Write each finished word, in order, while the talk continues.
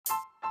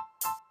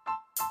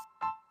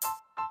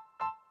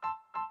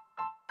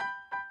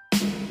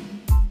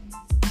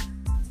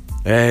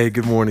Hey,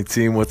 good morning,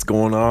 team. What's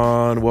going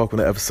on? Welcome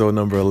to episode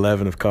number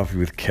 11 of Coffee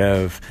with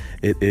Kev.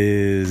 It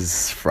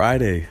is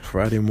Friday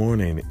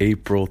morning,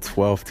 April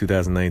 12th,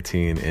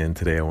 2019, and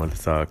today I want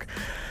to talk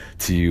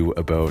to you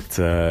about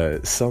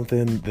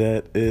something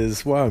that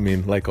is,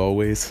 like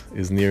always,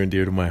 is near and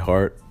dear to my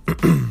heart.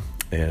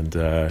 And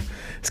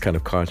it's kind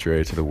of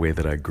contrary to the way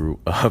that I grew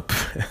up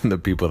and the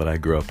people that I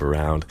grew up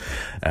around.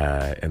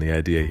 And the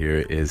idea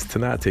here is to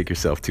not take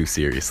yourself too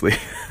seriously.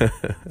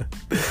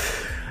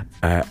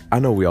 I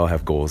know we all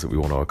have goals that we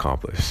want to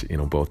accomplish,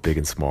 both big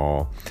and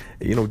small,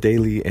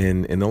 daily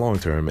and in the long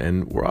term.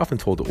 And we're often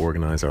told to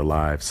organize our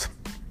lives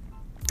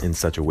in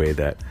such a way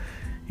that,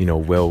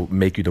 will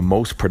make you the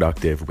most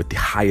productive with the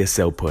highest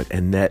output.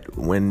 And that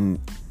when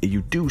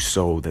you do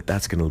so,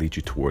 that's going to lead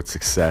you towards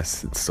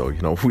success. And so,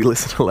 we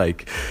listen to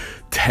like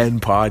 10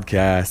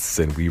 podcasts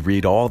and we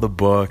read all the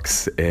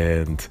books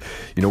and,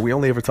 we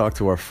only ever talk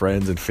to our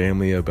friends and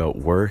family about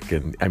work.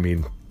 And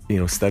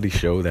studies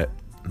show that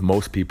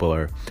most people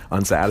are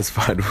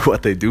unsatisfied with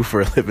what they do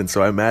for a living.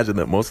 So I imagine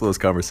that most of those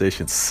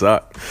conversations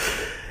suck.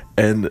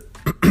 And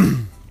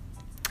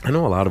I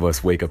know a lot of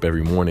us wake up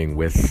every morning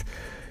with,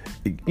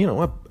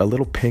 a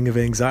little ping of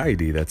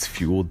anxiety that's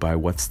fueled by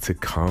what's to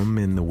come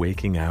in the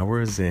waking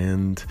hours.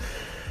 And,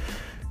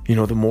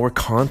 the more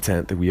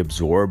content that we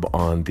absorb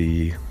on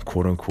the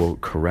quote unquote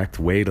correct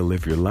way to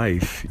live your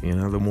life,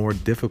 the more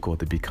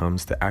difficult it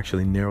becomes to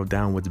actually narrow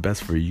down what's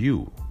best for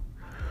you.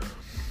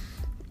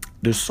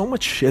 There's so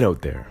much shit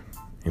out there,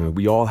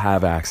 we all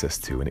have access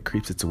to, and it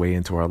creeps its way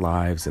into our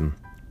lives and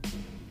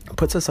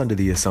puts us under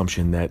the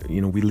assumption that,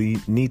 we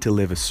need to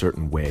live a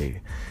certain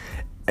way.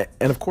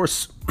 And of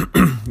course,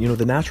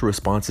 the natural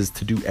response is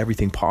to do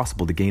everything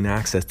possible to gain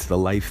access to the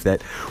life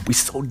that we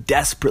so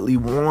desperately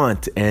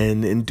want.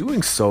 And in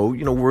doing so,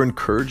 we're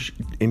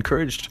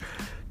encouraged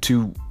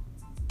to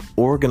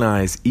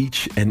organize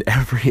each and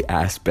every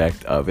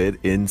aspect of it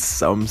in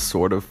some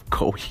sort of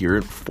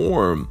coherent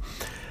form,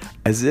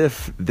 as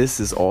if this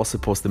is all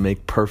supposed to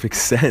make perfect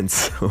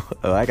sense.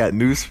 I got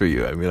news for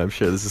you. I'm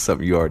sure this is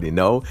something you already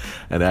know,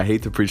 and I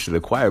hate to preach to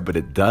the choir, but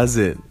it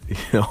doesn't.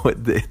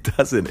 It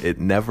doesn't. It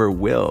never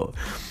will.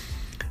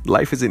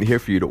 Life isn't here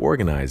for you to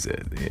organize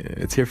it.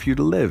 It's here for you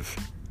to live.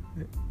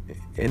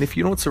 And if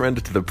you don't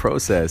surrender to the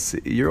process,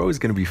 you're always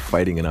going to be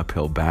fighting an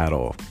uphill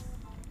battle.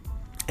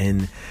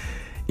 And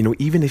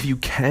even if you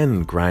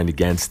can grind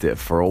against it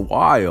for a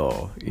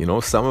while,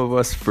 some of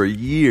us for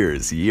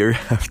years, year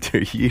after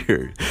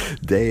year,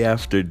 day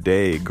after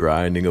day,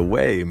 grinding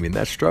away,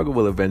 that struggle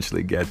will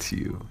eventually get to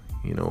you.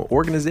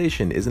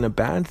 Organization isn't a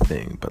bad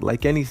thing, but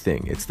like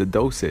anything, it's the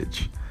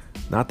dosage,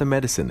 not the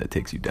medicine that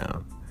takes you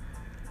down.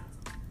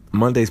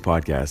 Monday's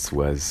podcast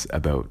was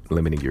about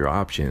limiting your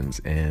options,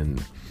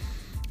 and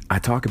I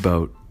talk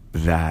about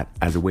that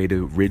as a way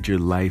to rid your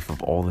life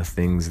of all the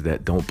things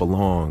that don't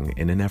belong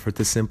in an effort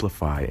to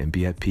simplify and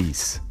be at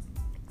peace.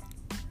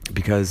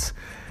 Because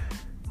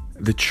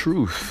the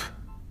truth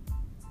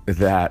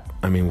that,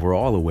 we're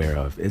all aware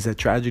of is that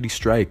tragedy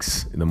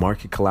strikes, the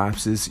market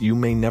collapses, you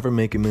may never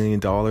make $1 million,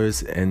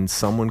 and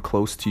someone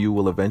close to you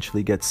will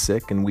eventually get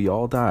sick, and we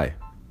all die.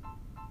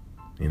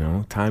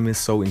 Time is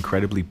so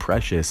incredibly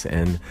precious,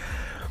 and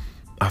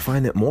I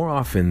find that more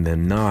often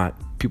than not,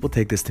 people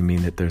take this to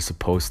mean that they're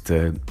supposed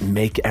to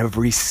make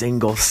every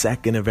single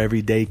second of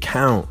every day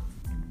count.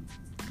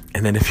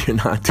 And then if you're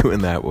not doing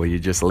that, well, you're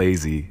just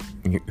lazy.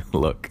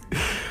 Look,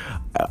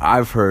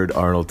 I've heard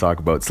Arnold talk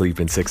about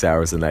sleeping 6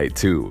 hours a night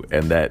too.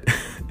 And that,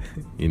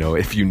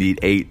 if you need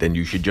 8, then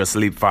you should just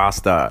sleep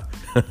faster.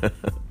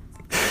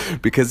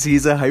 Because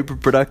he's a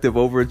hyper-productive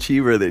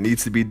overachiever that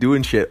needs to be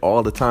doing shit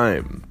all the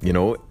time.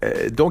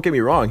 Don't get me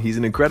wrong, he's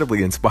an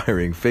incredibly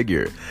inspiring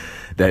figure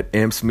that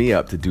amps me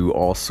up to do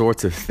all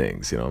sorts of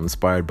things. I'm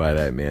inspired by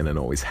that man and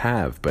always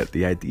have. But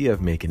the idea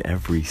of making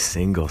every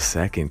single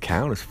second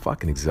count is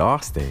fucking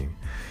exhausting.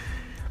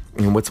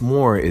 And what's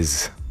more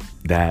is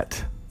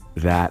that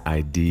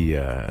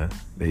idea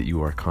that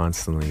you are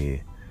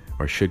constantly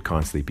or should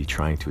constantly be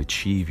trying to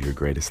achieve your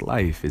greatest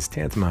life is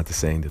tantamount to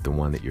saying that the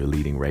one that you're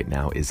leading right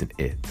now isn't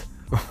it.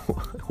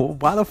 Well,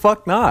 why the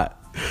fuck not?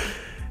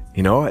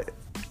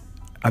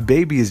 A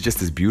baby is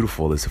just as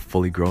beautiful as a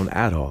fully grown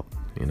adult.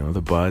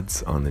 The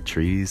buds on the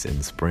trees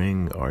in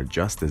spring are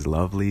just as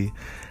lovely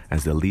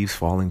as the leaves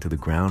falling to the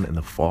ground in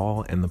the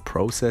fall, and the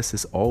process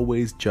is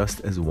always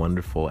just as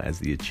wonderful as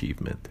the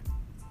achievement.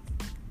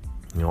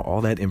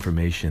 All that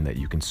information that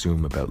you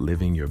consume about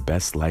living your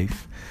best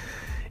life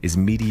is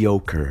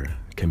mediocre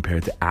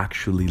compared to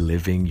actually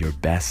living your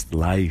best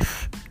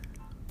life.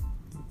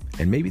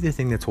 And maybe the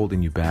thing that's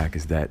holding you back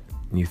is that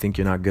you think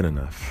you're not good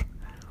enough.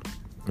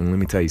 And let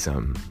me tell you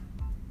something.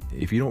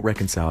 If you don't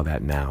reconcile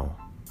that now,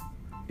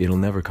 it'll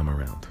never come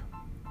around,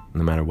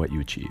 no matter what you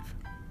achieve.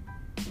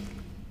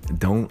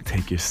 Don't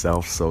take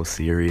yourself so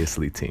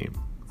seriously, team.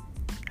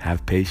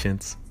 Have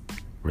patience,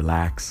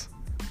 relax,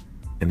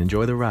 and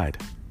enjoy the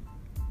ride.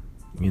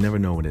 You never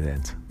know when it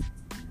ends.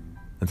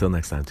 Until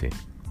next time, team.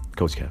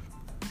 Coach Kev.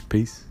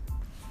 Peace.